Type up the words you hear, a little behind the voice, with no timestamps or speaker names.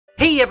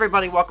Hey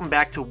everybody, welcome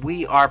back to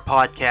We Are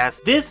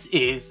Podcast. This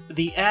is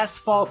the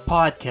Assfault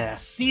Podcast,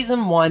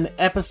 Season 1,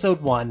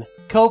 Episode 1,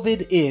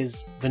 COVID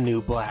is the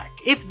New Black.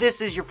 If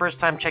this is your first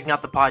time checking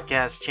out the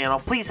podcast channel,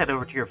 please head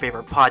over to your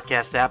favorite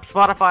podcast app,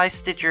 Spotify,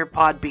 Stitcher,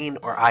 Podbean,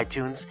 or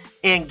iTunes,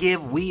 and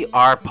give We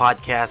Are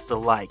Podcast a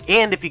like.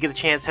 And if you get a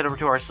chance, head over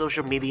to our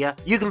social media.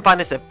 You can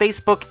find us at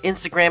Facebook,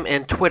 Instagram,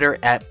 and Twitter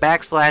at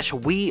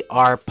 /We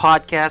Are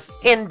Podcast.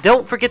 And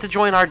don't forget to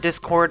join our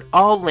Discord.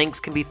 All links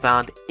can be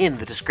found in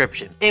the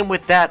description. And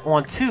with that,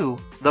 on to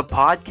the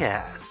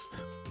podcast.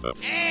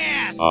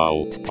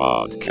 Assfault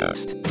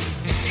Podcast.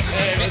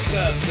 Hey, what's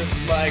up? This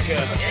is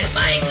Micah. Hey,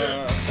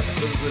 Micah.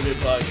 This is a new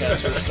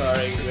podcast we're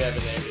starting. We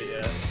haven't named it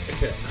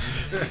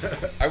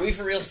yet. Are we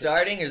for real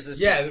starting, or is this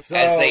Yeah, just so-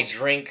 as they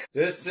drink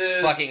This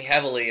is fucking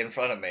heavily in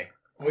front of me?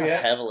 Well, yeah.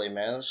 Heavily,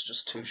 man. It's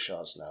just 2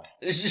 shots now.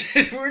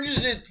 We're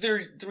just at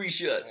 3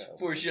 shots,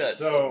 4 shots.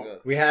 So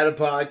we had a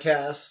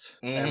podcast,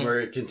 Mhm. and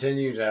we're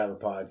continuing to have a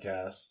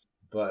podcast,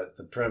 but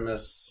the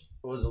premise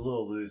was a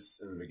little loose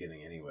in the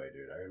beginning anyway,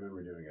 dude. I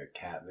remember doing a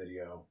cat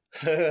video.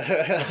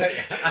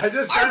 I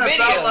just Our kind of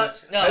felt like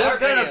videos. No, I just our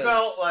kind of videos.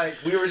 felt like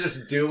we were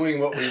just doing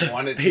what we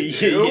wanted to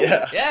do.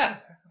 Yeah. Yeah.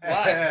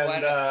 Why? And Why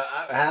not?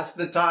 half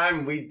the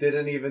time we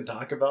didn't even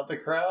talk about the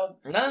crowd.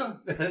 No.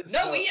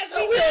 No, we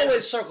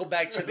always circle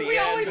back to the We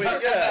end. always We-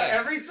 circle back.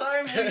 Every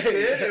time we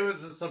did, it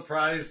was a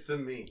surprise to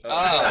me. Oh,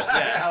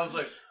 yeah. I was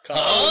like, Huh?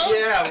 oh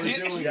yeah, we're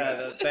doing Yeah,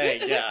 that. the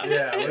thing, yeah.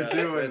 Yeah, we're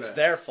doing It's that.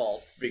 their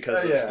fault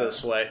because it's Yeah.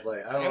 this way. It's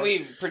like, I And don't-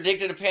 we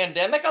predicted a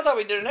pandemic? I thought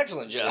we did an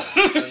excellent job.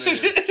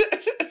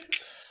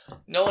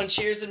 No one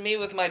cheers at me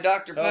with my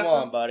Dr. Pepper. Come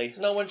on, buddy.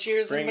 No one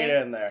cheers Bring at it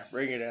me. in there.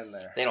 Bring it in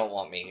there. They don't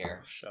want me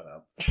here. Shut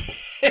up.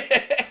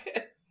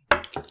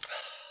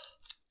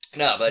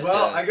 No, but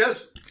well, I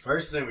guess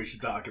first thing we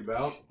should talk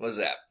about what's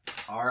that?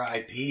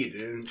 R.I.P.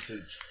 dude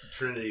to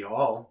Trinity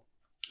Hall.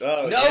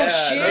 Oh, No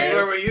yeah, shit. That's dude.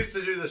 where we used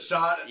to do the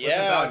shot with Yeah,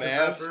 the Dr.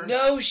 man. Pepper.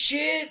 No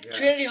shit. Yeah.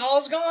 Trinity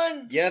Hall's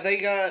gone. Yeah, they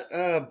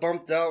got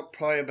bumped out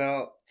probably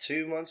about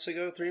 2 months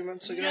ago, 3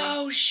 months ago.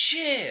 No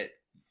shit.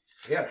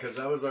 Yeah, because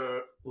that was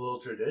our little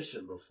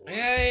tradition before.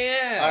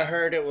 Yeah. I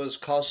heard it was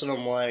costing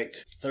them like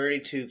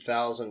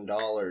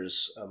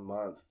 $32,000 a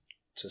month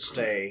to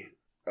stay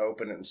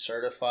open and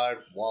certified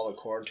while the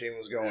quarantine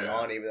was going Yeah.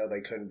 on, even though they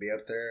couldn't be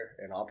up there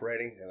and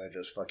operating, and they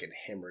just fucking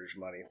hemorrhage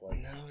money. Like,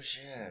 No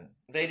shit.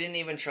 They didn't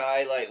even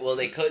try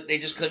they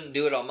just couldn't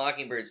do it on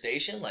Mockingbird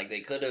Station. Like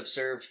they could have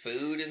served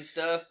food and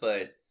stuff,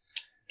 but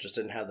just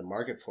didn't have the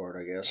market for it,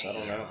 I guess. I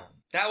don't know.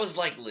 That was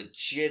like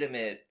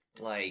legitimate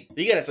You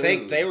gotta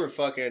think food. they were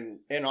fucking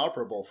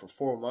inoperable for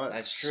 4 months.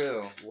 That's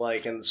true.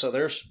 Like, and so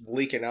they're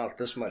leaking out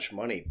this much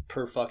money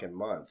per fucking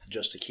month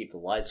just to keep the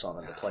lights on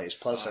in the place.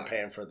 Plus, they're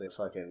paying for the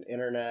fucking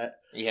internet,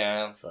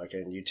 Yeah.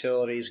 fucking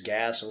utilities,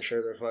 gas. I'm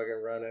sure they're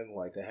fucking running.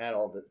 Like, they had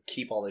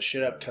keep all this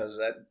shit up because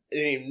at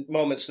any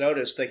moment's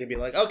notice, they could be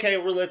like, okay,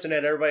 we're lifting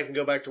it. Everybody can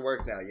go back to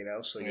work now, you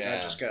know? So you're Yeah.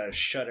 not just gonna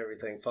shut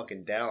everything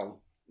fucking down.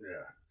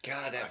 Yeah.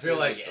 God, that I feel food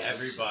like was delicious.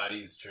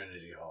 everybody's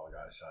Trinity Hall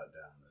got shot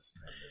down this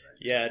pandemic.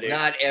 Yeah, dude.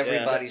 Not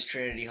everybody's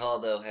Trinity Hall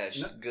though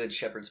has No. good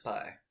shepherd's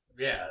pie.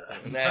 Yeah.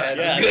 That's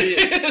Yeah,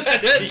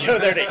 good. You go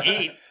there to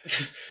eat.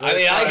 I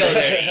mean, I go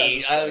there to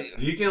eat.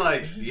 You can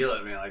like feel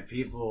it, man. Like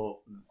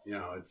people, you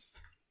know,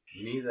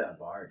 you need that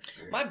bar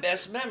experience. My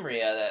best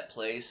memory of that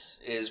place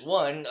is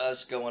one,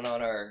 us going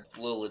on our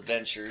little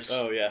adventures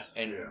Oh, yeah.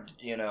 and Yeah.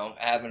 you know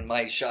having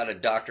my shot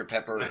of Dr.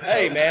 Pepper.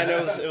 Hey, man,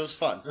 it was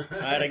fun.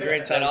 I had a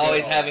great time. And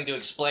always doing all having to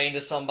explain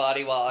to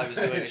somebody while I was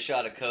doing a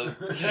shot of Coke.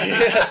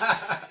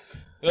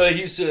 that.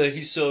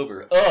 He's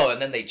sober. Oh, and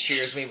then they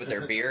cheers me with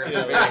their beer. It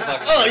was very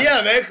fucking Oh funny.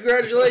 yeah, man!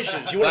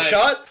 Congratulations. You want a Right.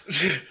 shot?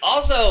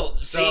 Also,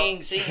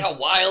 seeing how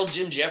wild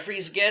Jim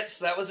Jeffries gets,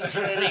 that was in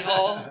Trinity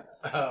Hall.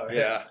 Oh,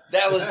 Yeah.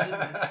 That was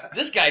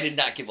this guy did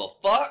not give a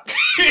fuck.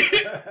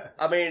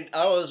 I mean,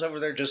 I was over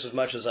there just as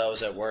much as I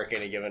was at work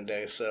any given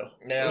day. So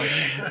No.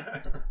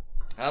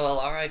 Oh well,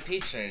 R.I.P.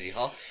 Trinity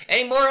Hall.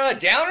 Any more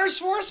downers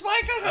for us,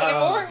 Micah? Any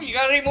more? You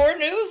got any more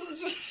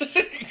news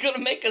that's gonna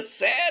make us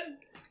sad?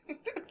 I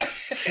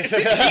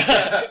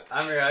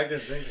mean, I can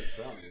think of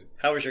something.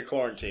 how was your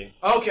quarantine?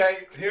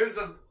 Okay, here's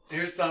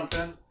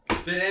something.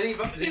 Did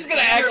anybody? He's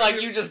gonna act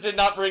like you just did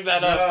not bring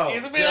that up. No.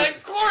 He's gonna be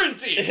like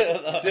quarantine.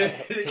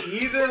 Did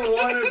either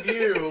one of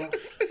you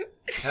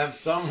have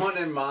someone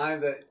in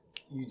mind that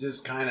you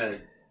just kind of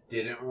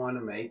didn't want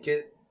to make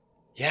it?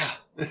 Yeah.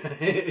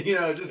 You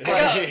know, just I,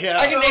 like got- Yeah.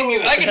 I can name you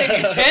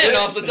 10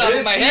 off the top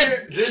of my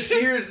head. This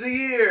year's the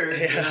year.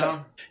 You Yeah.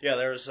 know? Yeah,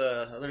 there's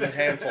a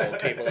handful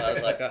of people that I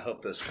was like, I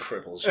hope this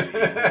cripples you, you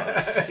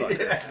motherfucker.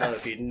 Yeah. I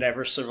hope you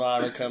never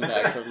survive or come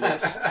back from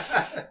this.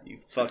 You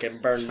fucking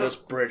burned this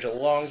bridge a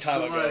long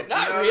time So, ago. like,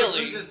 Not you know,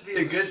 really. This would just be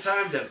a good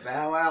time to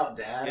bow out,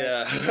 Dad.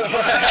 Yeah.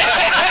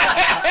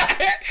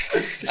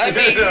 I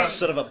mean,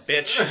 Son of a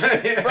bitch.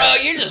 bro,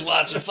 you're just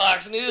watching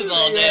Fox News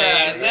all day.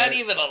 Yeah, Is that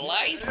even a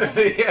life?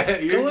 Yeah,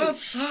 you're Go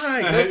just-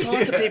 outside. Go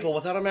talk to people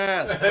without a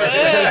mask.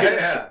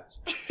 Yeah.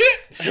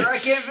 Sure, I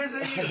can't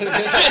visit you.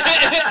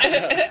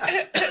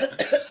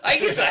 I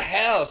get the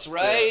house,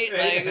 right?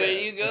 Like, where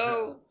you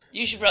go.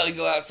 You should probably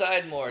go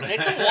outside more.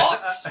 Take some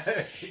walks.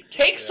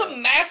 Take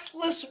some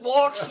maskless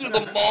walks through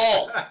the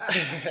mall.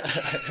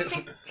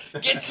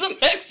 Get some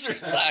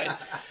exercise.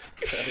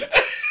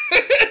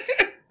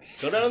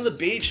 Go down to the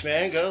beach,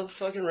 man. Go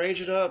fucking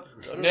range it up.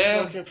 Go to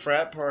a fucking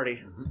frat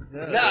party.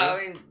 Yeah, No, I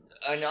mean,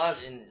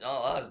 in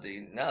all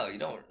honesty, no, you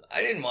don't.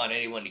 I didn't want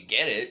anyone to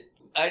get it.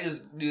 I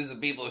just knew some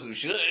people who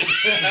should.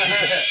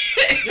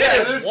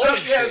 There's some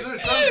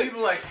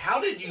people like, how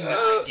did you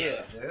not get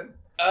it, dude?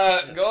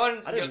 I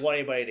didn't want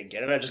anybody to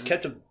get it. I just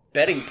kept a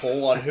betting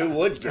pool on who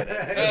would get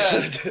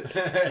it.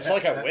 It's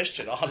like I wished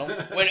it on them.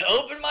 When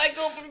open mic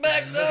opened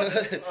back up,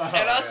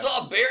 and I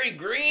saw Barry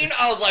Green,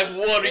 I was like,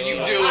 "What are you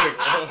doing?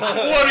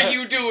 What are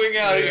you doing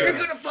out here? You're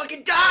gonna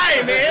fucking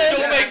die, man!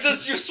 Don't make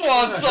this your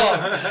swan song."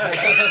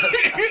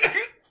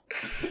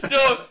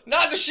 No,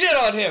 not to shit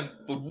on him,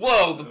 but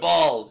whoa, the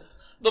balls.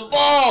 The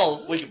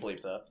balls! We can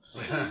bleep that.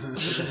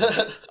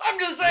 I'm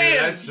just saying.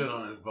 Dude, I'd shit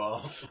on his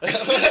balls.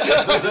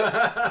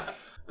 I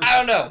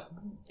don't know.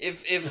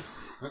 If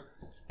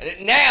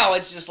now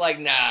it's just like,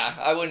 nah,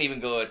 I wouldn't even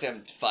go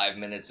attempt 5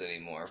 minutes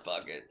anymore.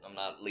 Fuck it. I'm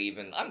not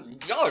leaving.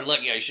 Y'all are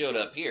lucky I showed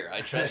up here.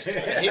 I trust you.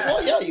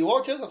 You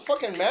walked in with a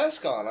fucking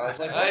mask on. I was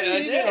like, I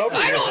did.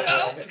 I don't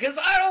know, because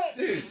I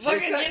don't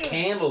fucking got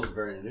candles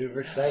burning, dude.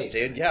 We're safe.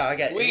 Dude, yeah, I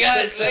got We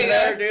incense got- in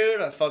there,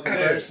 dude. I fucking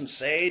burned some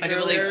sage I do in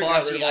believe there. Fauci-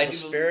 Got rid of all I the do-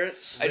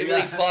 spirits. I do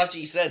believe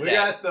Fauci said We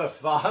that. got the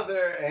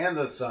father and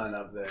the son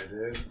up there,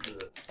 dude.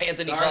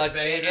 Anthony Darth Fauci.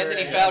 Vader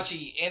Anthony and-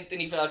 Fauci.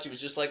 Anthony Fauci was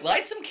just like,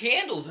 light some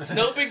candles. It's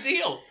no big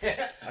deal.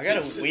 I got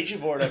a Ouija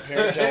board up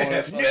here.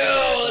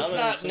 Let's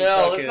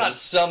not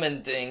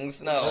summon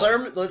things. No.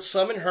 Let's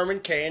summon Herman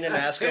Cain and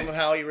ask him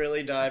how he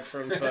really died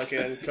from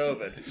fucking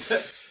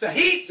COVID. The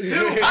heat's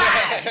too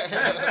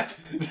high!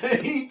 The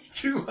heat's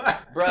too high!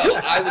 Bro,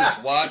 I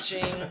was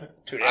watching.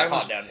 Dude, I'm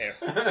hot down here.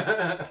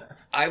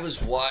 I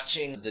was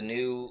watching the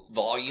new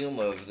volume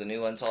of the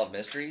new Unsolved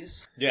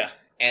Mysteries. Yeah.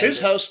 And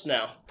Who's host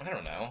now? I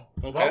don't know.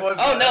 Okay.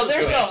 Oh no,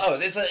 there's no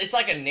host. It's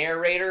like a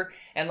narrator,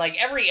 and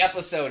like every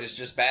episode is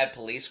just bad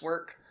police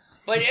work.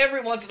 But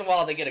every once in a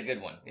while they get a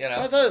good one, you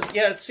know?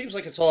 It seems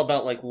like it's all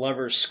about like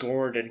lovers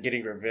scorned and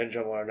getting revenge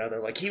on one another.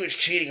 Like, he was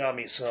cheating on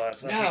me, so I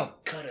fucking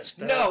cut his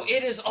throat. No,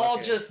 it is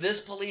all just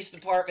this police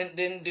department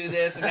didn't do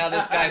this, and now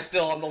this guy's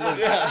still on the loose.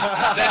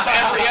 That's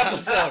every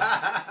episode.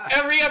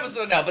 Every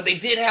episode now. But they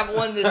did have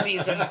one this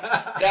season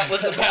that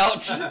was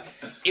about...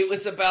 It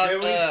was about... we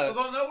still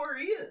don't know where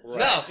he is. Right.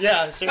 No.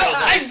 Yeah, seriously.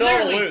 I'm still on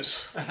the literally-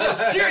 loose. No,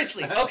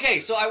 seriously.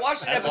 Okay, so I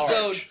watched an At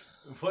episode... large.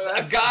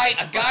 A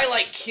guy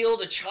like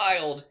killed a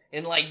child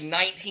in like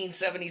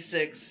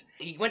 1976.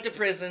 He went to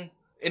prison,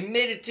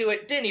 admitted to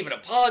it, didn't even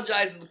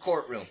apologize in the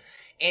courtroom.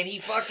 And he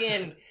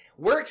fucking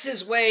works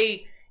his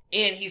way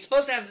in. He's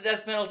supposed to have the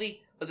death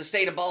penalty, but the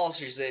state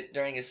abolishes it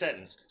during his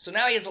sentence. So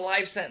now he has a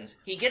life sentence.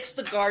 He gets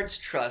the guard's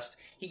trust.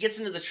 He gets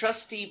into the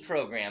trustee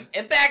program.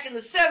 And back in the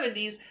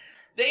 70s,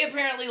 they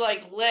apparently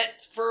like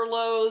let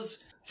furloughs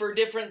for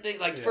different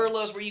things, like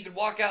furloughs where you could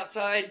walk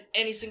outside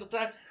any single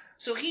time.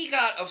 So he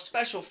got a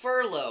special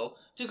furlough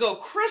to go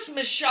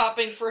Christmas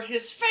shopping for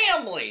his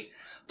family.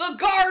 The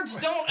guards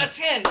don't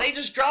attend. They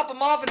just drop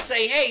him off and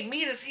say, hey,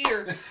 meet us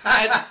here.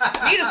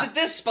 Meet us at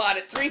this spot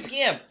at 3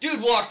 p.m.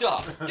 Dude walked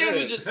off. Dude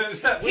was just...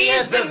 He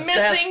has been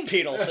missing... Best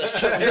penal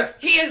system.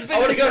 He has been... I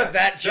want to go to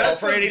that jail That's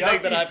for the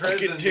anything that Ducky I fucking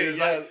prison, do. dude.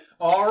 Yeah. Like,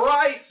 all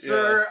right,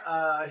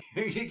 sir.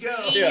 Here you go.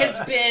 He has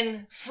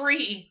been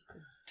free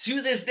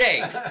to this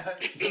day.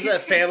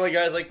 That Family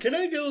Guy's like, can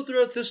I go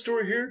throughout this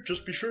door here?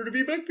 Just be sure to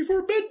be back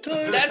before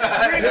bedtime.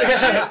 That's pretty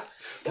much it.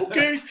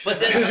 Okay. But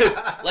then,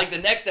 like, the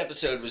next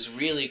episode was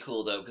really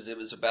cool, though, because it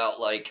was about,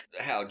 like,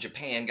 how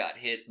Japan got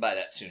hit by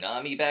that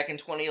tsunami back in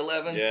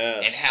 2011.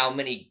 Yes. And how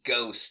many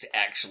ghosts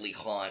actually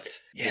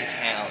haunt the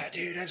town.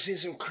 Dude, I've seen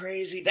some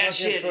crazy That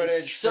fucking shit is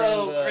footage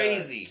so from the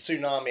crazy.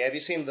 tsunami. Have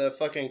you seen the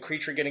fucking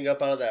creature getting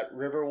up out of that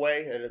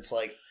riverway? And it's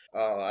like,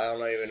 oh, I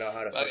don't even know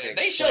how to fucking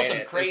They show explain some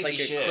it. crazy It's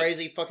like shit. a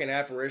crazy fucking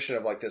apparition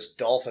of like this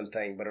dolphin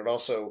thing, but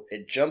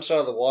it jumps out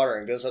of the water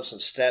and goes up some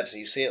steps, and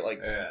you see it like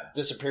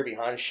disappear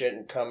behind shit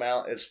and come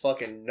out. It's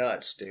fucking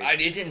nuts, dude.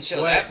 It didn't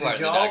show Wait, that part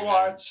did of the y'all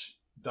documentary. watch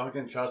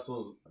Duncan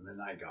Trussell's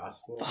Midnight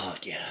Gospel?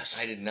 Fuck yes.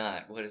 I did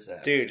not. What is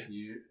that? Dude,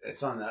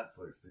 It's on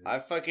Netflix, dude. I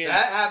fucking...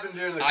 That happened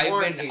during the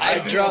quarantine. I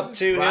dropped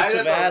 2 Right hits at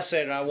of the-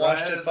 acid, and I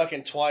watched right it at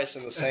fucking twice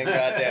in the same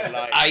goddamn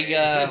night.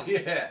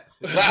 Yeah.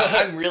 Wow,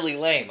 I'm really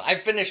lame. I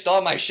finished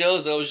all my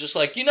shows. I was just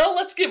like,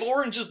 let's give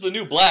Orange is the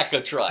New Black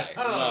a try.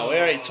 No, we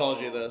already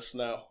told you this.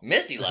 No.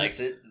 Misty likes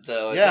it,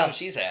 so Yeah. I think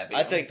she's happy.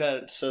 I think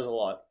that says a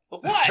lot.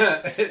 But what?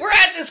 We're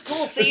at this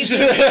cool season.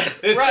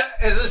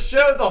 It's a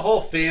show the whole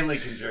family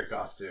can jerk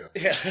off to.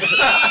 Yeah.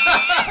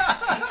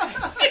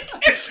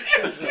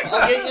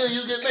 I'll get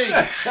you, you get me.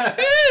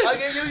 I'll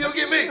get you, you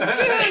get me.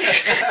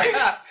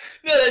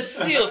 No, that's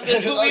the deal.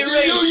 That's what we I'll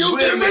get arranged. you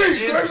get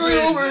me. Bring me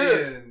over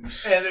here.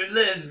 And they're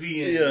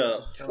lesbian.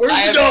 Yeah.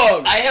 Where's the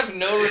dog? I have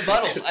no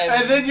rebuttal.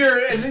 And then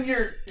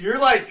you're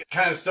like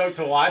kind of stoked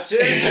to watch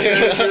it.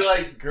 And you're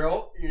like,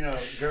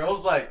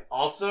 girls like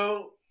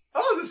also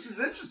oh, this is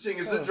interesting.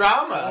 It's a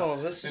drama.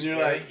 Oh, this is and you're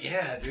great. like,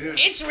 yeah, dude.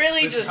 It's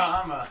really the just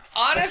drama.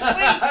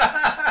 honestly,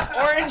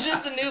 Orange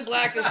is the New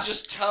Black is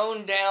just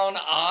toned down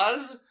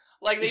Oz.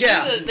 Like they do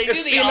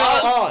it's the female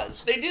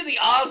Oz. They do the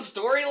Oz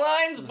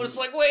storylines, but it's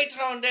like way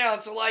toned down.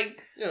 So like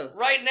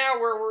right now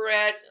where we're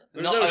at,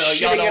 There's no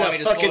shitting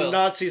in a fucking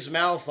Nazi's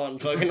mouth on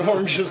fucking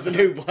Orange is the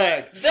New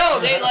Black. No,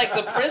 they like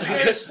the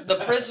prisoners. The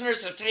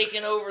prisoners have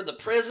taken over the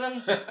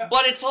prison,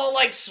 but it's all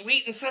like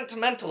sweet and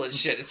sentimental and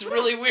shit. It's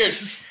really weird.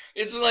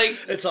 It's like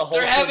it's a whole.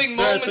 They're having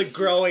moments. It's a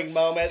growing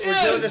moment.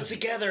 Yeah. We're doing this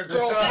together.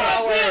 Girl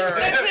power.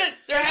 That's it.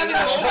 They're having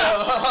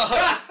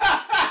moments.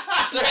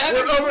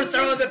 We're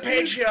overthrowing the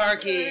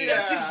patriarchy.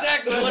 That's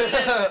exactly what it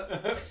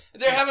is.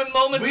 They're having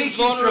moments We of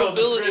control the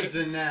vulnerability.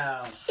 prison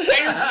now.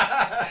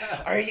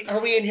 Are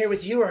we in here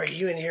with you, or are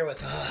you in here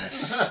with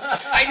us?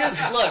 I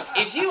just look.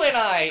 If you and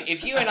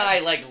I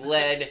like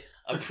led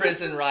a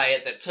prison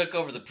riot that took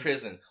over the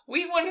prison,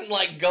 we wouldn't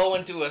like go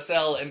into a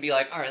cell and be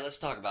like, all right, let's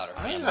talk about our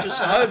family.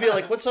 I would be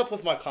like, what's up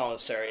with my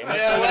commissary? Am I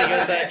still gonna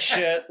get that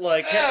shit?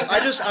 Like,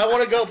 I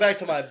want to go back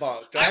to my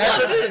bunk. Do I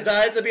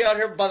have to be out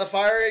here by the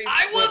fire?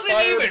 I wasn't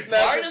even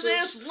part of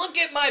this. Look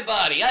at my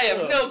body. I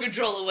have no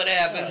control of what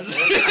happens.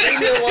 Leave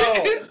me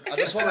alone. I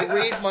just want to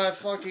read my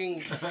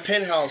fucking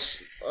penthouse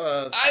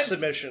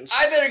submissions.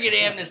 I better get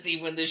amnesty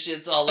when this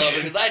shit's all over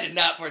because I did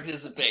not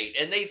participate,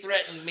 and they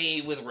threatened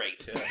me with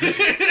rape,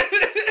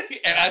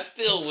 and I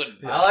still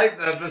wouldn't. I like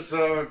the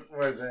episode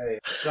where they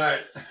start.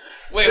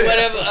 Wait,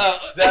 whatever.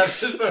 The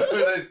episode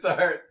where they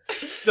start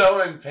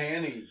sewing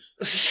panties.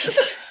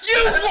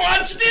 You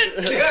watched it?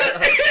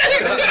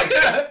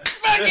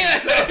 Fuck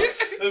it.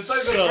 It's like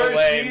the So first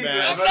lame, season.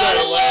 man. I'm not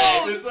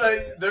alone. It's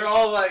like they're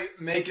all like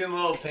making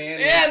little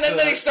panties. Yeah, and then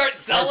they start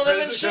selling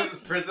them and shit. Because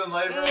it's prison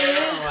labor.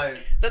 I'm like,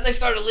 Then they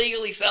start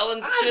illegally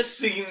selling I've shit.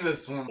 seen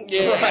this one.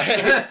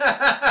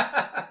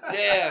 Yeah.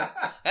 Yeah.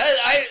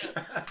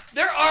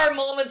 There are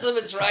moments of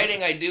its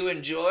writing I do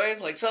enjoy.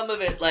 Like some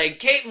of it, like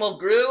Kate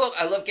Mulgrew.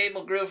 I love Kate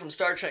Mulgrew from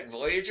Star Trek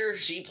Voyager.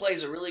 She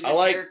plays a really good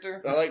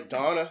character. I like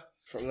Donna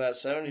from that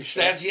 70s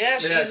show. She's in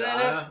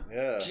it.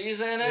 Yeah. She's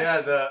in it.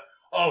 Yeah,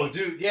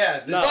 dude, yeah.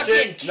 The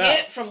Fucking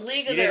Kit from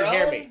League of You Their didn't Own.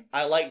 hear me.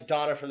 I like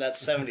Donna from that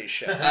 70s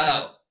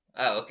show.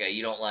 Oh, okay.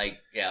 You don't like...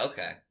 Yeah,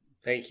 okay.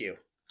 Thank you.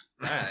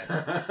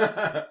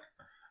 Alright.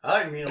 I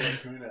like Mila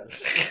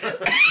Kunis.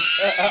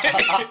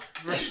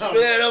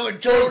 Man, I'm a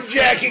total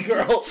Jackie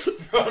girl.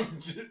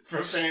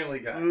 From Family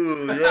Guy.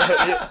 Ooh,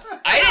 yeah.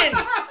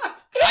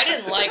 I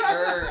didn't like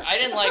her. I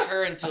didn't like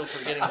her until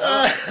Forgetting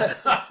Sarah.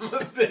 I'm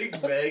a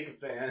big Meg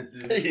fan,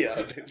 dude. Yeah,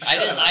 dude.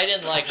 I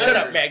didn't like her. Shut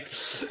up, Meg.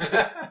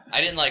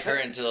 I didn't like her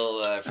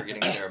until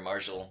Forgetting Sarah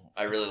Marshall.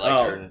 I really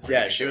liked her. In yeah,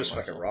 Forgetting she Sarah was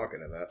Marshall. fucking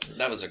rocking in that.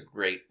 That was a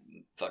great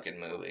fucking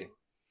movie.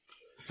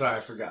 Sorry,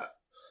 I forgot.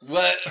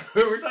 What?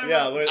 Who were we talking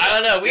about? I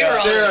don't know. We were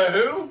on Sarah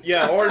who?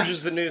 Yeah, Orange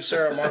is the New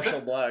Sarah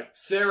Marshall Black.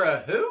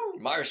 Sarah who?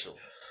 Marshall.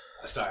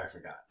 Sorry, I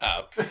forgot.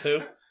 Oh, okay.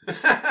 Who?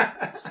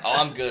 Oh,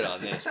 I'm good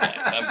on this, guys.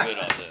 I'm good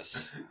on this.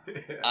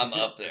 I'm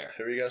up there.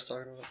 Who are you guys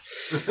talking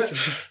about?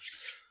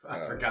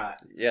 I forgot.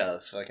 Yeah,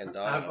 fucking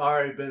Donna. I've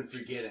already been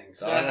forgetting.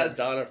 So.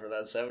 Donna for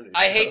that 70s.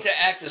 I hate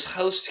to act as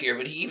host here,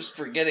 but he keeps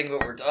forgetting what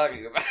we're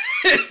talking about.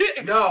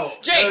 No.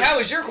 Jake, how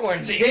was your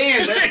quarantine?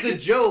 Dan, that's the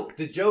joke.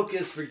 The joke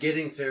is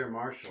forgetting Sarah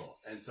Marshall.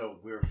 And so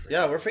we're forgetting.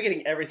 Yeah, we're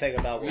forgetting everything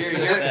about what we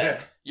just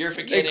said. You're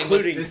forgetting.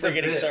 Including It's a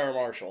forgetting bit. Sarah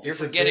Marshall. You're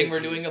forgetting we're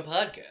doing a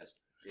podcast.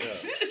 Yeah.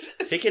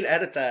 He can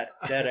edit that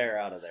dead air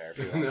out of there if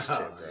he wants to,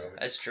 bro.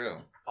 That's true.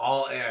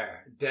 All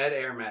air. Dead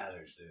air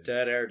matters, dude.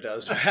 Dead air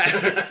does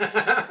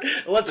matter.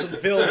 Let's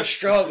feel the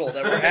struggle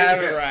that we're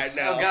having right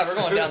now. Oh god, we're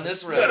going down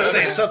this road. Gotta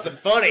say something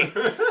funny.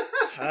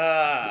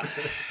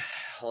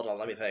 Hold on,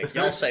 let me think.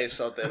 Y'all say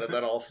something and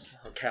then I'll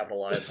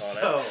capitalize on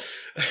it. So,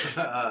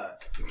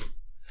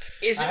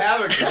 I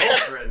have a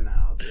girlfriend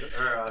now, dude.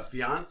 Or a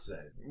fiance.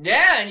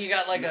 Yeah, and you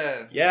got like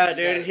a... Yeah,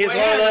 dude, he's one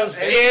of those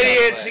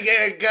idiots to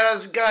get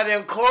a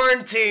goddamn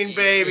quarantine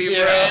baby,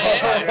 bro.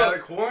 I got a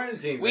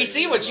quarantine. We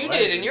see what you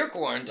did in your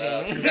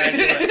quarantine.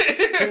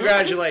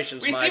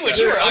 Congratulations, We Micah. see what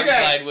you were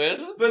occupied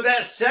with. But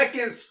that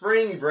second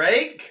spring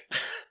break,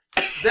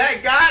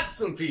 that got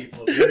some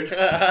people, dude.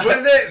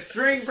 When that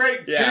spring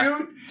break 2,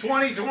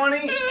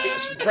 2020, break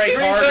spring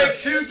harder. break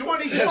 2,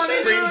 2020,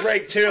 Spring dude.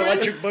 break 2,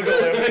 electric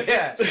boogaloo.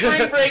 Yeah.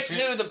 Spring break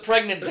 2, the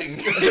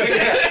pregnanting.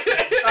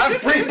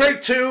 Spring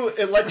break 2,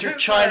 electric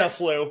China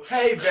flu.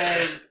 Hey,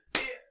 babe,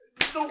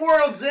 the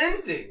world's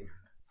ending.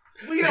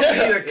 We don't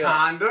need a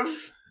condom.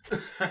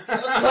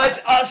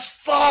 Let us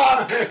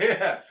fuck.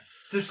 Yeah.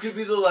 This could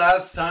be the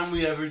last time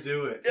we ever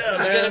do it. Yeah,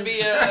 It's man. gonna be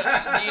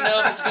a... Do you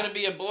know if it's gonna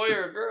be a boy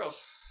or a girl?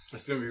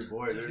 It's gonna be a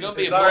boy. It's gonna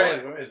be a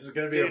boy. It's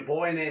gonna be a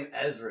boy named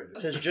Ezra.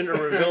 Dude. His gender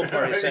reveal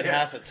party set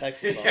half of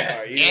Texas on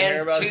fire. You didn't And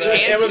hear about two- that?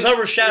 and It was two-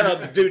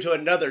 overshadowed due to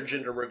another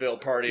gender reveal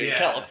party in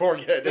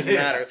California. It didn't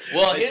matter.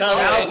 Well, They his tell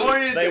also-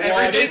 California, they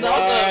watched His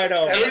wide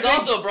open. It's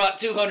also brought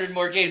 200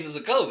 more cases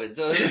of COVID,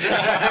 so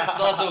it's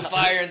also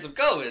fire and some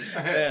COVID.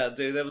 Yeah,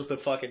 dude, that was the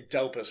fucking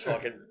dopest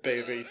fucking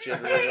baby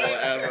gender reveal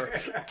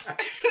ever.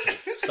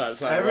 So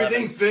it's not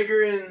Everything's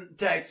bigger in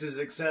Texas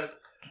except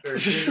or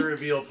gender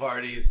reveal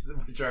parties,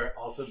 which are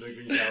also big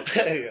in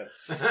California.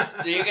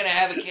 So you're gonna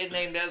have a kid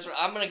named Ezra.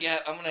 I'm gonna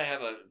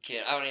have a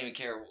kid. I don't even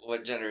care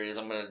what gender it is.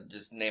 I'm gonna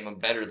just name him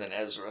Better Than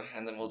Ezra,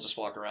 and then we'll just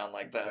walk around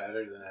like that.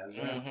 Better Than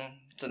Ezra. Mm-hmm.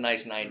 It's a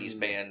nice '90s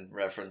band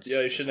reference.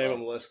 Yeah, you should name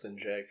him Less Than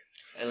Jake.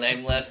 And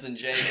name Less Than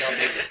Jake.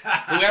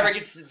 Whoever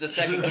gets the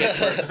second kid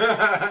first.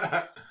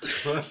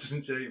 Less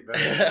Than Jake.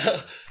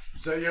 Better.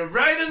 So you're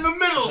right in the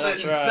middle,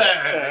 That's then,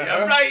 right. sir.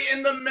 You're right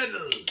in the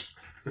middle.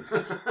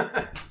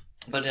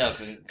 But no,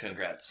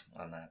 congrats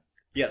on that.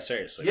 Yeah,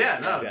 seriously. Yeah,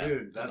 no, Yeah.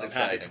 dude. That's That's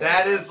exciting.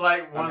 That is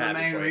like one I'm of the happy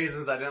main for you.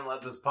 reasons I didn't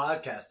let this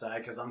podcast die,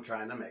 because I'm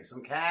trying to make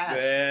some cash.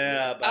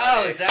 Yeah.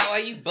 Oh, is that why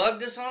you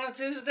bugged us on a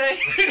Tuesday?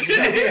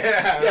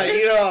 Yeah,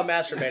 you know I'm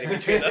masturbating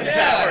between those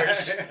Yeah.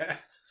 hours.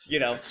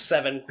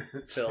 7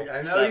 till I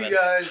know 7. you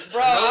guys.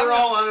 Bro, I know I'm we're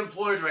all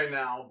unemployed right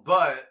now,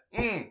 but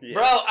Yeah.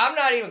 Bro, I'm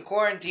not even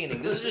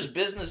quarantining. This is just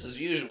business as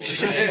usual.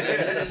 This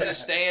is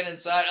just staying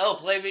inside. Oh,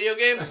 play video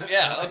games?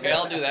 Yeah, okay,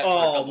 I'll do that. For a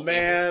Oh, couple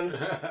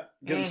man.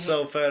 Getting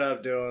so fed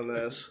up doing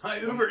this. my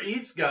Uber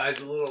Eats guy's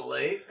a little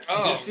late.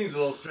 Oh. This seems a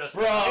little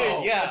stressful.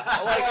 Dude, yeah.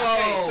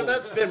 Okay, so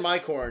that's been my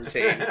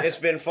quarantine. It's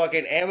been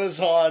fucking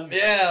Amazon,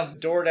 Yeah.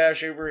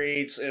 DoorDash, Uber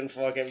Eats, and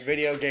fucking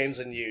video games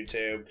and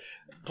YouTube.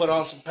 Put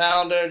on some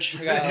poundage.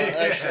 Got an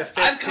extra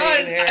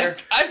 15 here.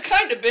 I've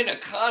kind of been a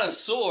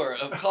connoisseur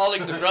of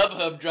calling the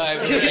Grubhub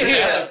driver.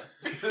 Yeah.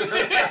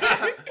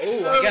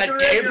 Oh, I got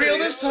great. Gabriel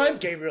this time?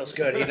 Gabriel's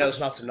good. He knows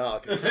not to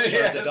knock.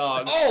 Yes. The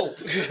dogs. Oh,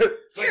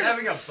 It's like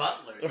having a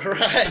butler.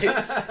 Right.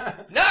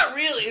 not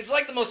really. It's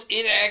like the most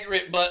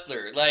inaccurate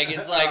butler. Like,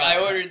 it's like, I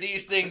ordered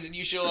these things and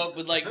you show up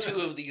with like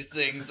 2 of these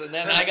things, and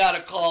then I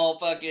gotta call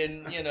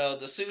fucking, the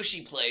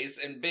sushi place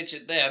and bitch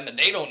at them, and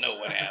they don't know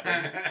what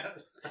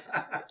happened.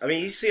 I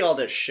mean, you see all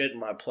this shit in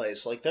my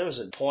place. Like, there was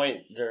a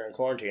point during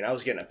quarantine, I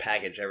was getting a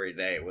package every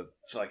day with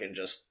fucking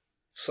just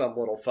some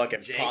little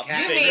fucking Jake pop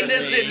had- You figure mean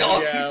this thing. didn't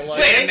all... Yeah, like,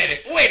 Wait a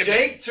minute.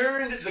 Jake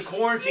turned the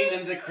quarantine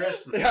into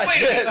Christmas. Yeah, I Wait a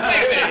did. minute,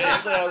 wait a minute. Yeah,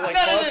 so I was like,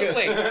 None of fuck this- it.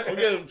 wait. I'm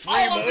getting free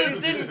All of money. this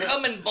didn't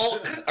come in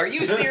bulk. Are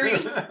you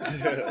serious?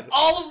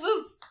 All of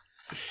this?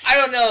 I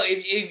don't know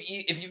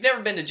if you've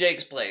never been to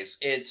Jake's place.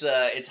 It's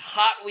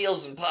Hot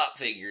Wheels and pop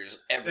figures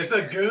everywhere.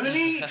 If a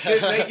Goonie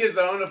could make his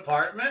own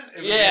apartment,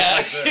 it would Yeah.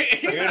 be like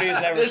this.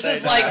 Goonies never This say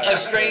is like no. a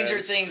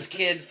Stranger Things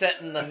kid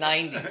set in the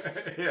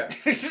 90s.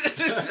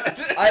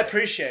 Yeah. I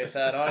appreciate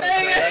that,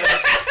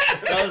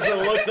 honestly. That was the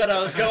look that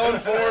I was going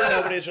for.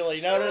 Nobody's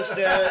really noticed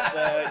it,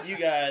 but you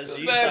guys,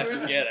 you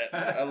fucking get it.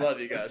 I love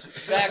you guys.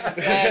 Back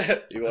to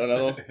back. You want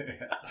another one?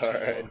 All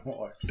right.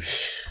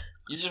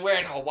 You're just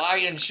wearing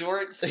Hawaiian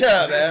shorts?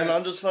 Yeah, man,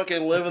 I'm just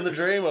fucking living the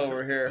dream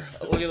over here.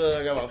 Look at that,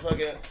 I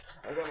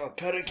got my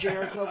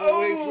pedicure a couple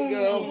weeks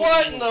ago.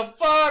 What in the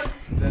fuck?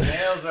 The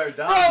nails are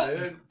done, Bro,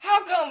 dude.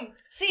 how come?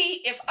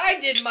 See, if I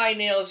did my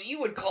nails, you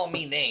would call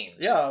me names.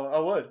 Yeah, I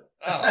would.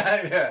 Oh,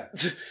 Yeah.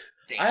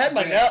 damn. I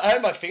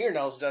had my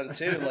fingernails done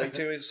too, like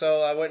 2 weeks.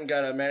 So I went and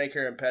got a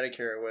manicure and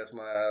pedicure with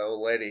my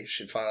old lady.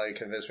 She finally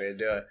convinced me to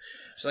do it.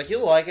 She's like,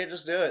 "You'll like it,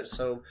 just do it."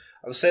 So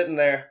I'm sitting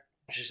there.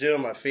 She's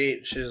doing my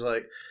feet. She's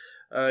like,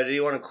 "Do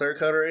you want a clear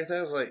coat or anything?"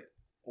 I was like,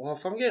 "Well,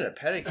 if I'm getting a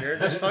pedicure,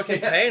 just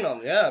fucking paint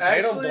them. Yeah,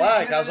 paint them Actually,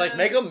 black." I was like,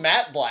 "Make them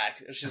matte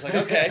black." And she's like,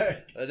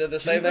 "Okay." I did the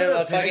same thing with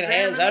my fucking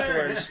hands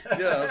afterwards.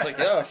 Yeah, I was like,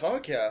 "Yeah,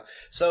 fuck yeah."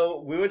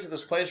 So we went to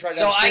this place right down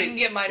So the street. I can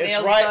get my It's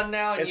nails right- done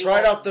now? And It's you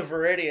right won't- off the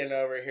Viridian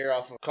over here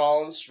off of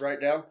Collins,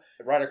 right down.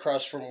 Right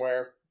across from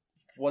where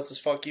What's His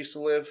Fuck used to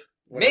live.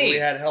 When Me? we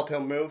had to help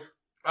him move.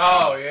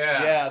 Oh,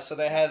 yeah. Yeah, so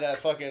they had that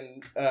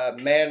fucking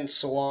man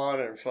salon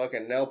and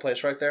fucking nail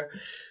place right there.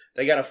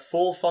 They got a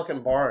full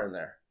fucking bar in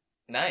there.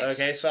 Nice.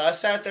 Okay, so I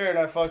sat there and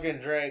I fucking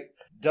drank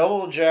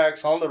double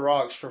jacks on the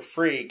rocks for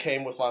free.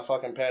 Came with my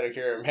fucking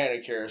pedicure and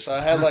manicure. So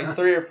I had like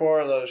 3 or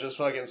 4 of those just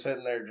fucking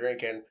sitting there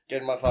drinking,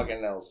 getting my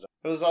fucking nails done.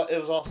 It was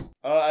awesome.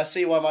 I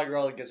see why my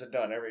girl gets it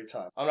done every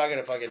time. I'm not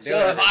gonna fucking do it. So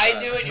if every I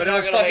time. do it, you're But not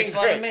was going to fucking make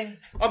fun of great.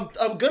 me?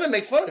 I'm gonna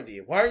make fun of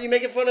you. Why aren't you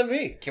making fun of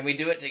me? Can we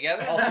do it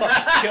together? I'll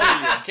fucking kill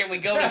you. Can we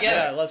go Yeah,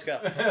 together? let's go.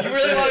 You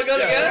really want to go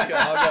Yeah, together? let's go.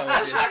 I'll go with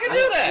Let's you. fucking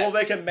do that. We'll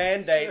make a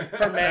mandate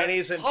for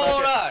Mannies and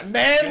Hold fucking on.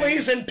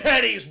 Manlies and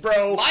Petties,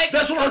 bro. Mike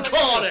That's is what I'm coming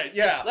calling too. it.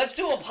 Yeah. Let's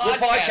do a We'll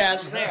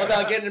podcast, from there.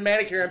 about getting a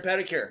manicure and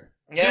pedicure.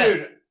 Yeah.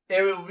 Dude,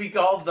 it would be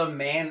called the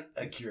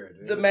Man-a-cure,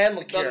 dude. The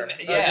manlicure.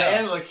 The-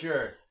 yeah.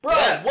 Man-a-cure. Bro,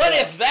 Yeah. what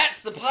if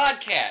that's the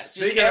podcast? Just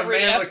Speaking of every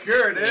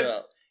Man-a-cure, dude. Yeah.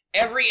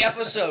 every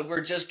episode,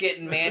 we're just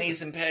getting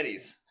Mannies and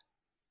Petties.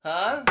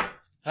 Huh?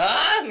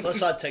 Huh?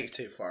 Let's not take it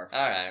too far.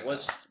 All right.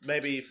 Let's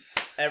maybe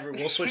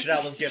we'll switch it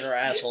out with getting our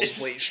assholes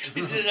bleached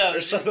No,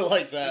 or something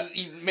like that.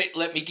 Just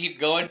let me keep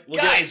going.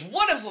 We'll Guys,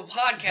 what if a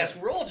podcast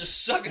we're all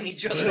just sucking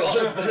each other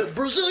off?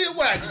 Brazilian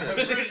waxes.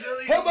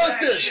 How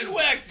about this?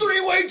 Wax.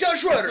 3-way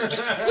Dutch runners.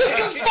 Let's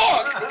just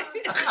fuck.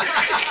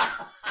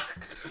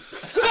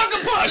 Fuck a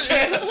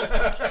podcast!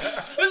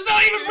 It's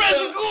not even press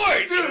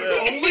record!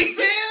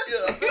 OnlyFans?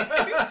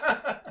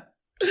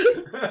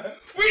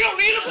 We don't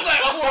need a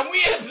platform, we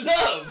have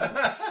love!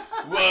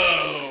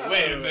 Whoa,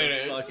 wait a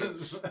minute. Fucking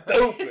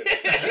stupid.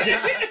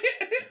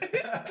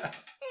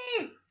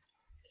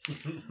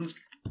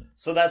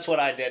 So that's what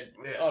I did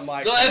on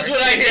my. So that's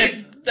what I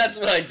did. That's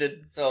what I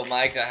did. So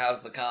Micah,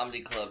 how's the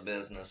comedy club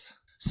business?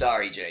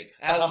 Sorry, Jake.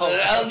 How's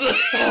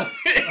the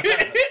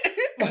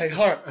my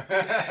heart?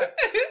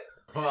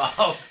 Well,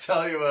 I'll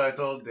tell you what I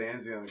told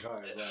Danzy in the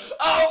car.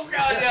 Oh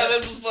god, yeah,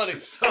 this is funny.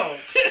 So,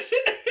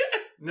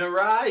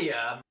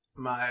 Naraya,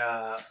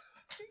 my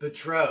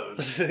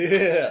betrothed.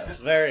 Yeah,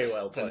 very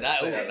well played.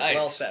 Nice.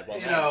 Well said. Well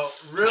You said. know,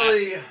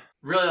 really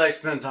likes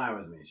spending time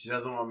with me. She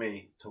doesn't want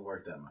me to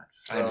work that much.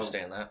 I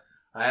understand that.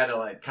 I had to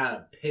like kind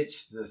of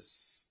pitch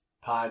this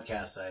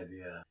podcast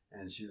idea,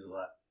 and she's a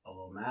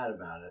little mad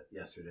about it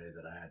yesterday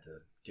that I had to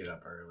get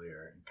up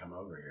earlier and come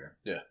over here.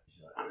 Yeah.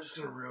 She's like, I'm just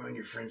gonna ruin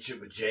your friendship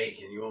with Jake,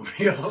 and you won't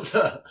be able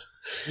to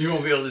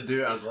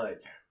do it. I was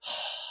like,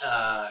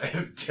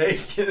 if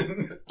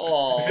taking his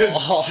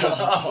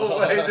job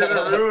away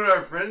didn't ruin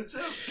our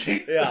friendship,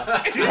 Yeah.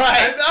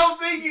 I don't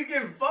think you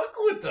can fuck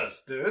with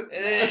us, dude. And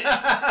then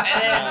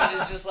it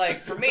was just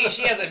like, for me,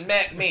 she hasn't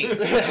met me. You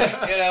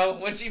know,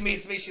 when she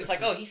meets me, she's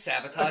like, oh, he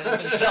sabotages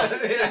himself.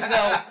 There's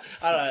no...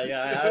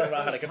 I don't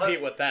know how to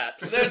compete with that.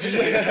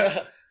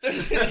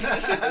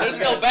 There's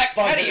no back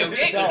patio gate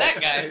with that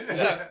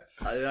guy.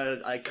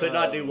 I could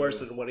not do worse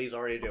than what he's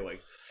already doing.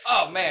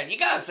 Oh, man, you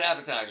gotta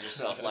sabotage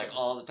yourself, like,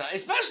 all the time.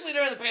 Especially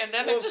during the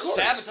pandemic, Well, of just course.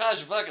 sabotage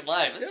your fucking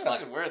life. It's Yeah.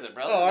 fucking worth it,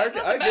 bro. Oh, I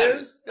Nothing did.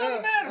 matters. Yeah.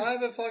 Nothing matters. I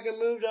haven't fucking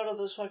moved out of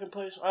this fucking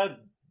place. I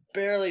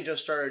barely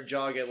just started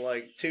jogging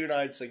like 2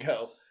 nights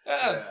ago.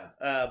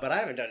 But I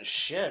haven't done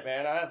shit,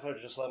 man. I have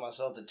just let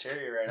myself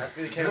deteriorate. I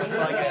became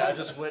I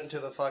just went into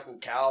the fucking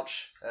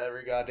couch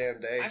every goddamn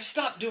day. I've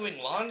stopped doing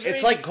laundry.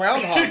 It's like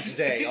Groundhog's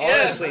Day,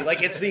 Yeah. honestly.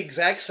 Like, it's the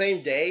exact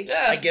same day.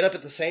 Yeah. I get up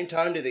at the same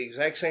time, do the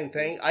exact same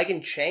thing. I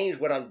can change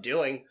what I'm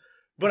doing,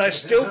 but I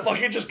still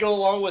fucking just go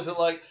along with it.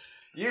 Like,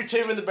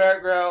 YouTube in the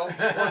background.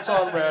 What's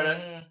on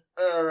Reddit?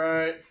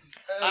 Alright.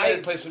 I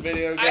play some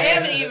video games. I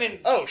haven't even...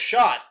 Oh,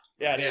 shot.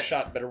 Yeah, I need a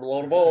shot. Better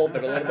load a bowl.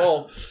 Better load a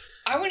bowl.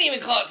 I wouldn't even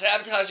call it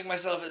sabotaging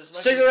myself as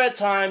much Cigarette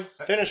time.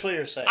 Finish what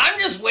you're saying. I'm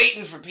just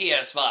waiting for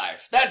PS5.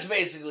 That's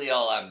basically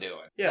all I'm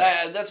doing.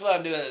 Yeah. That's what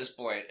I'm doing at this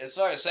point. As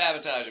far as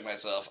sabotaging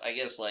myself, I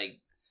guess, like...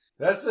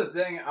 That's the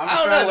thing. I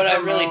don't know what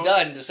I've really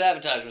done to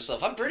sabotage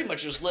myself. I'm pretty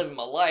much just living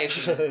my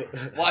life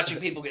and watching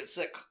people get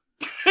sick.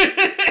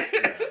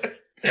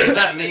 There's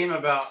that meme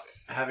about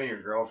having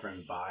your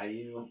girlfriend buy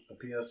you a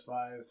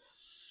PS5.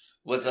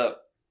 What's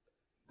up?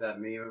 That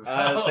meme.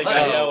 I think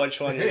I know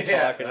which one you're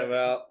talking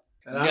about.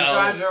 And I'm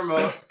trying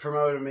to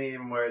promote a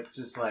meme where it's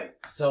just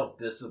like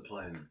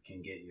self-discipline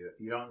can get you.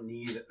 You don't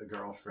need a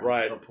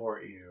girlfriend to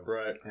support you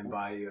and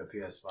buy you a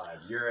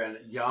PS5. You're a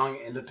young,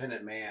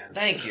 independent man.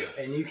 Thank you.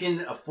 And you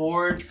can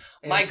afford...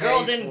 My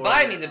girl didn't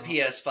buy me the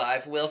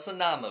PS5. Wilson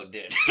Namo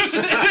did.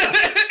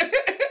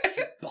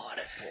 Bought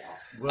it for him.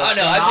 Oh,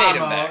 no, I paid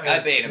him back. I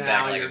paid him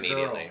back like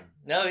immediately. Girl.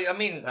 No, I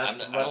mean, That's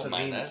I what don't the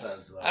mind meme that.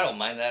 says, though. I don't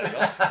mind that at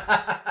all.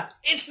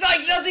 It's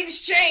like nothing's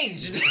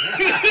changed. He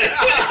gets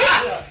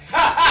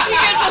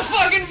a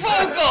fucking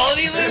phone call and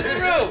he leaves the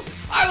room.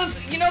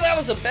 That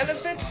was a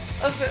benefit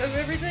of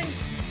everything.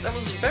 That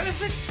was a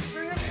benefit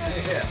for him.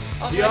 Yeah.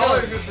 You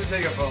always used to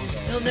take a phone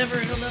call. He'll never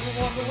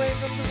walk away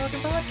from the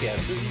fucking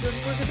podcast because he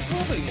doesn't work at the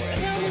club anymore.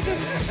 And now look at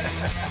him.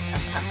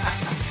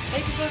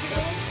 Take a fucking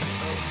call.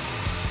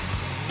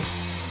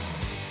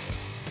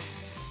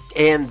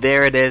 And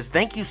there it is.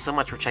 Thank you so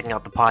much for checking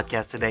out the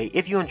podcast today.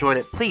 If you enjoyed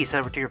it, please head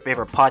over to your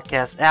favorite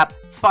podcast app,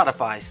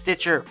 Spotify,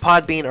 Stitcher,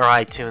 Podbean, or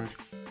iTunes,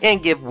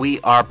 and give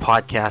We Are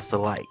Podcast a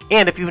like.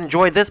 And if you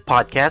enjoyed this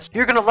podcast,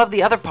 you're going to love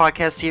the other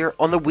podcasts here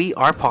on the We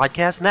Are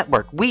Podcast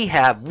Network. We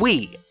have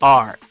We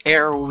Are,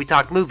 where we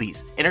talk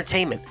movies,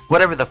 entertainment,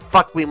 whatever the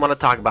fuck we want to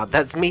talk about.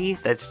 That's me,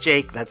 that's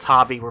Jake, that's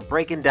Javi. We're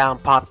breaking down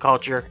pop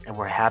culture, and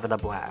we're having a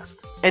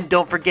blast. And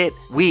don't forget,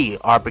 We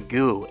Are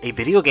Bagu, a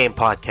video game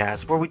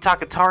podcast where we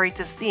talk Atari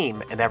to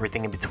Steam and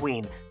everything in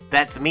between.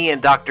 That's me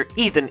and Dr.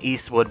 Ethan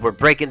Eastwood. We're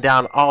breaking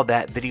down all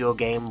that video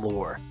game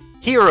lore.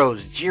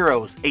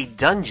 Heroes-Gyros, a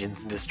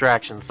Dungeons &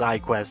 Distractions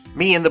side quest.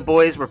 Me and the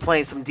boys were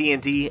playing some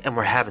D&D and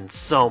we're having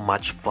so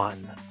much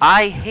fun.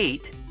 I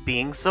Hate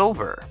Being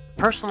Sober.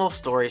 Personal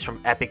stories from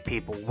epic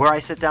people where I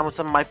sit down with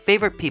some of my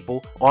favorite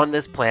people on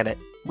this planet.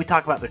 We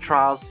talk about their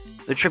trials,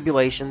 their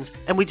tribulations,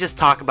 and we just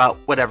talk about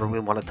whatever we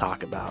want to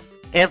talk about.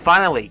 And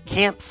finally,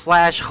 Camp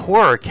Slash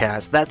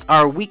Horrorcast. That's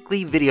our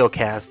weekly video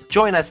cast.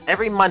 Join us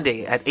every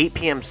Monday at 8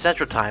 p.m.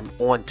 Central Time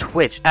on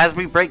Twitch as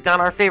we break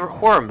down our favorite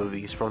horror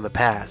movies from the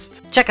past.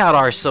 Check out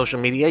our social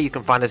media. You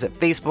can find us at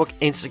Facebook,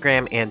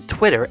 Instagram, and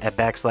Twitter at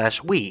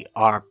 /We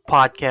Are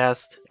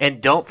Podcast.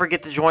 And don't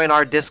forget to join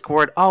our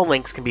Discord. All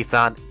links can be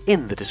found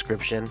in the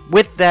description.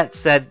 With that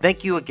said,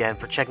 thank you again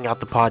for checking out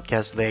the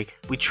podcast today.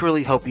 We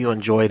truly hope you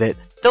enjoyed it.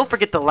 Don't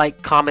forget to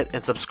like, comment,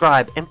 and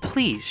subscribe, and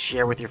please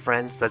share with your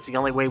friends. That's the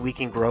only way we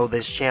can grow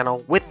this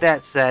channel. With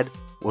that said,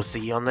 we'll see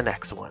you on the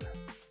next one.